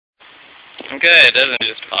Okay, it doesn't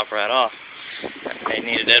just pop right off. Okay, you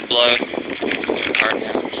need a dead blow,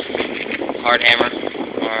 hard hammer,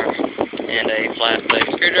 and a flat blade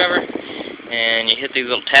screwdriver, and you hit these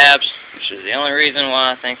little tabs, which is the only reason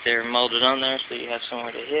why I think they're molded on there, so you have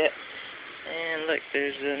somewhere to hit. And look,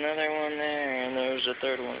 there's another one there, and there's a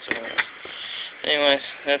third one somewhere else. Anyways,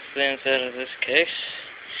 that's the inside of this case.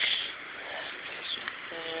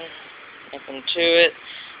 Nothing to it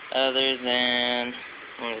other than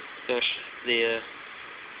the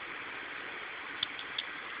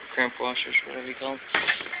crimp washers, whatever you call them.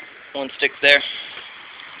 One sticks there.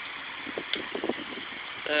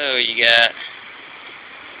 So you got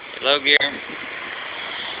your low gear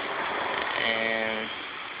and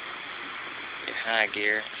your high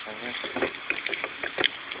gear,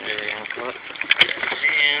 whatever you want to call it.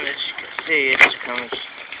 And as you can see, it just comes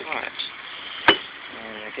apart.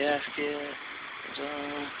 And the gasket is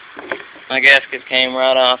on. My gasket came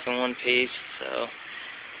right off in one piece, so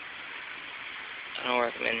I don't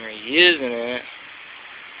recommend reusing it.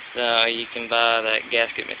 So you can buy that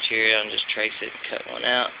gasket material and just trace it and cut one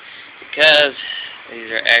out, because these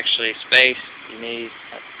are actually space you need.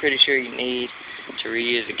 I'm pretty sure you need to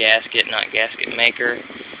reuse a gasket, not gasket maker.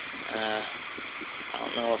 I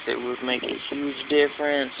don't know if it would make a huge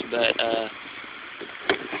difference, but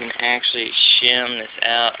you can actually shim this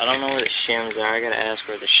out. I don't know where the shims are. I gotta ask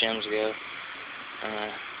where the shims go.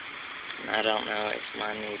 I don't know if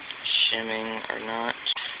mine needs shimming or not.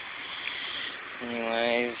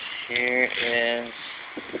 Anyways, here is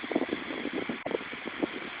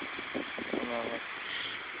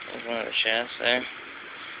there's one of the shafts there.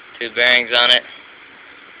 2 bearings on it.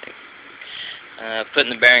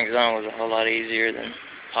 Putting the bearings on was a whole lot easier than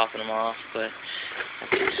popping them off, but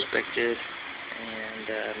that's expected. And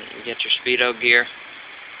you get your speedo gear.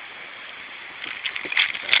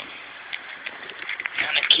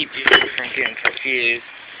 Kind of keep you from getting confused.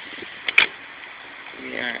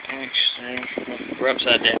 We are actually, we're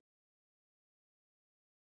upside down.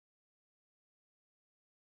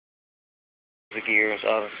 The gears,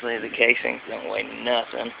 obviously, the casings don't weigh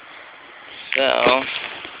nothing. So,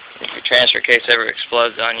 if your transfer case ever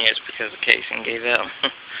explodes on you, it's because the casing gave out.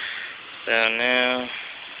 So now,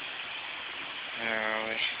 where are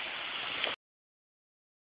we?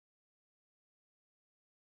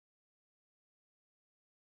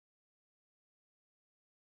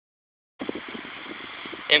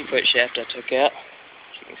 Input shaft I took out,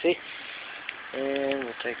 as you can see. And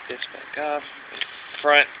we'll take this back off.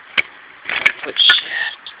 Front input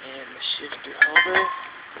shaft and the shifter holder.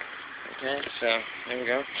 Okay, so there we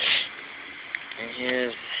go. And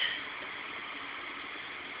here's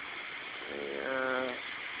the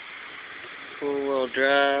four-wheel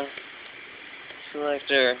drive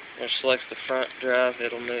selector. It selects the front drive,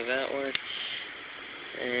 it'll move outward.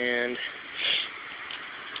 And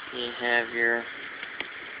you have your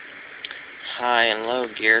high and low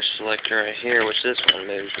gear selector right here, which this one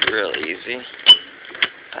moves real easy.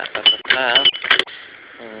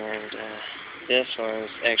 And this one's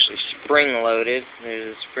actually spring-loaded.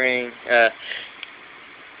 There's a spring. I'm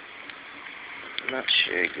not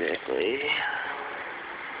sure exactly.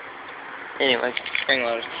 Anyway,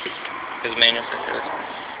 spring-loaded. Because manual says.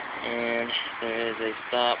 And there is a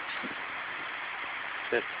stop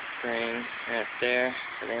clip spring right there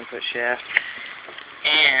for the input shaft.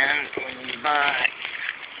 And when you buy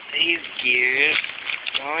these gears,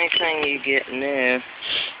 the only thing you get new,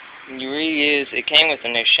 you reuse, it came with a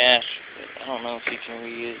new shaft, but I don't know if you can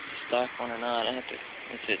reuse the stock one or not. I have to,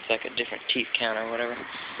 if it's like a different teeth count or whatever.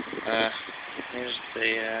 Here's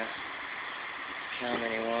the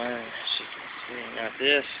Calmini one, as you can see. Now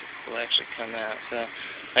this will actually come out. So,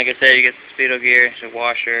 like I said, you get the speedo gear, the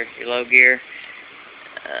washer, your low gear.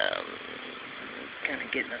 Kind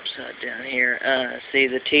of getting upside down here. See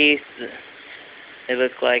the teeth? They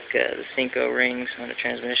look like the Cinco rings on the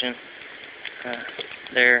transmission.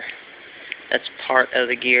 That's part of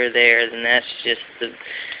the gear there. Then that's just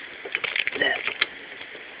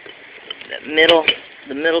that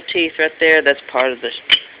middle teeth right there. That's part of the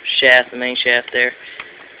shaft, the main shaft there.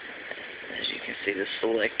 As you can see, the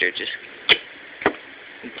selector just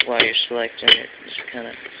while you're selecting it, just kind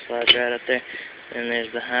of slides right up there. Then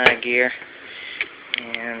there's the high gear.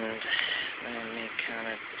 And let me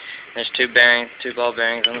there's 2 ball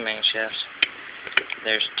bearings on the main shafts.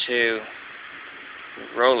 There's 2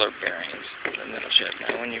 roller bearings on the middle shaft.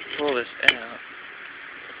 Now when you pull this out,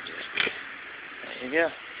 there you go.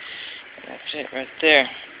 And that's it right there.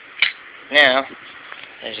 Now,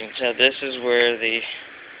 as you can tell, this is where the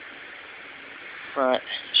front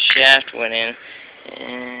shaft went in.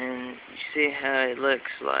 And you see how it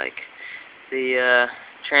looks like the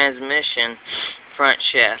transmission front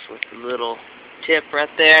shaft with the little tip right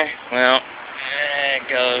there. Well, it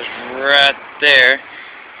goes right there,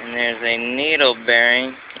 and there's a needle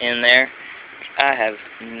bearing in there. I have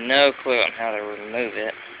no clue on how to remove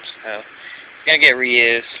it, so it's going to get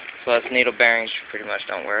reused. Plus, needle bearings pretty much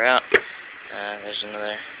don't wear out. There's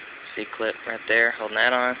another C-clip right there holding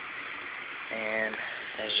that on, and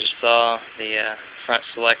as you saw, the front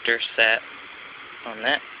selector sat on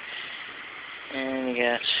that. And you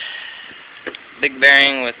got big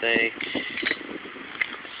bearing with a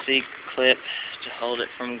C-clip to hold it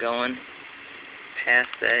from going past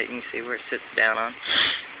that. You can see where it sits down on.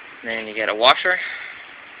 Then you got a washer,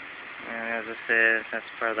 and as I said, that's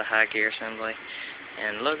part of the high gear assembly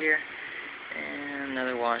and low gear, and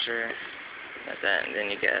another washer like that. And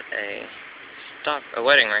then you got a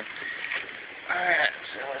wedding ring. Alright,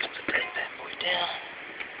 so let's put that bad boy down.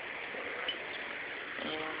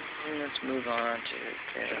 And let's move on to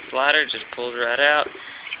the slider. Just pulls right out,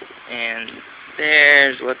 and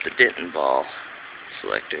there's what the Denton ball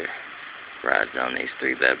selector rides on, these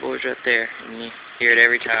three bad boys right there. And you hear it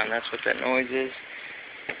every time. That's what that noise is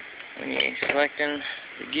when you're selecting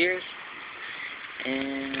the gears.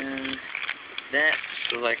 And that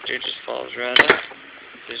selector just falls right up.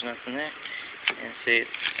 There's nothing there. And see, it's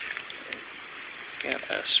got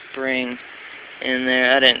a spring in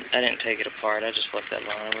there. I didn't take it apart. I just left that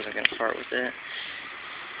alone. I wasn't gonna fart with that. And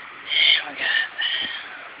we got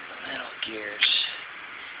the metal gears.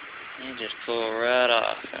 You just pull right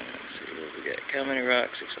off. And let's see what we got. Calmini Rock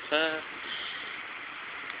 605.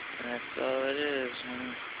 And that's all it is.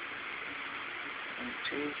 One,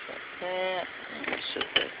 two, like that. And set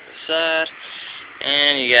that to the side.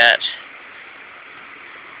 And you got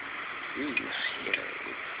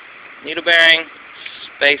needle bearing,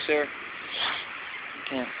 spacer.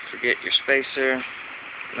 Can't forget your spacer.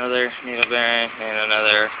 Another needle bearing and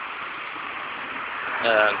another. I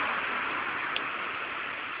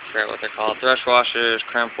forget what they're called. Thrush washers,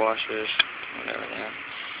 crimp washers, whatever they are.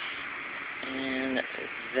 And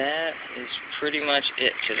that is pretty much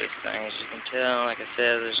it to this thing. As you can tell, like I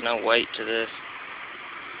said, there's no weight to this.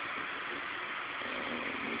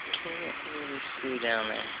 And you can't really see down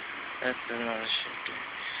there. That's another shifter.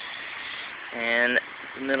 And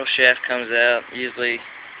the middle shaft comes out. Usually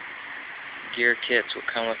gear kits will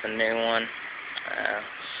come with a new one.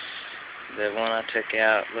 The one I took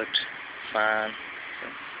out looked fine.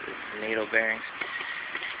 It's needle bearings.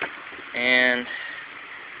 And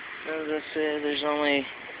as I said, there's only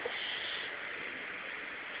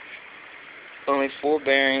 4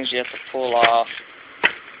 bearings you have to pull off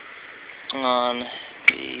on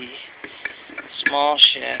the small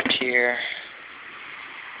shaft here.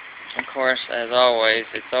 Of course, as always,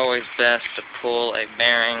 it's always best to pull a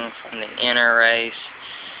bearing from the inner race.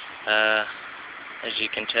 As you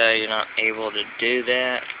can tell, you're not able to do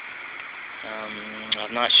that.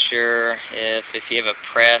 I'm not sure if you have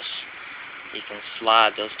a press, you can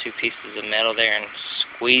slide those 2 pieces of metal there and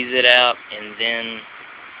squeeze it out, and then,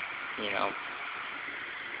 you know,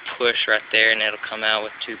 push right there, and it'll come out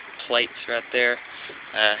with 2 plates right there.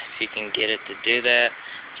 If you can get it to do that.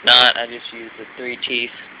 If not, I just used the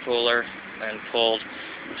 3-teeth puller and pulled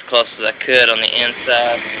as close as I could on the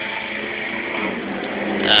inside.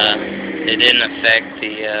 It didn't affect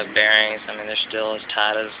the bearings. I mean, they're still as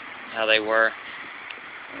tight as how they were.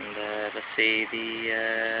 And let's see,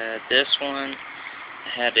 this one I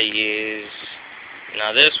had to use.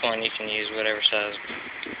 Now this one you can use whatever size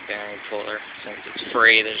bearing puller since it's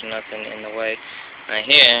free. There's nothing in the way. Now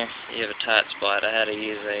here you have a tight spot. I had to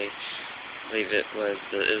use I believe it was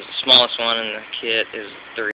the smallest one in the kit is 3.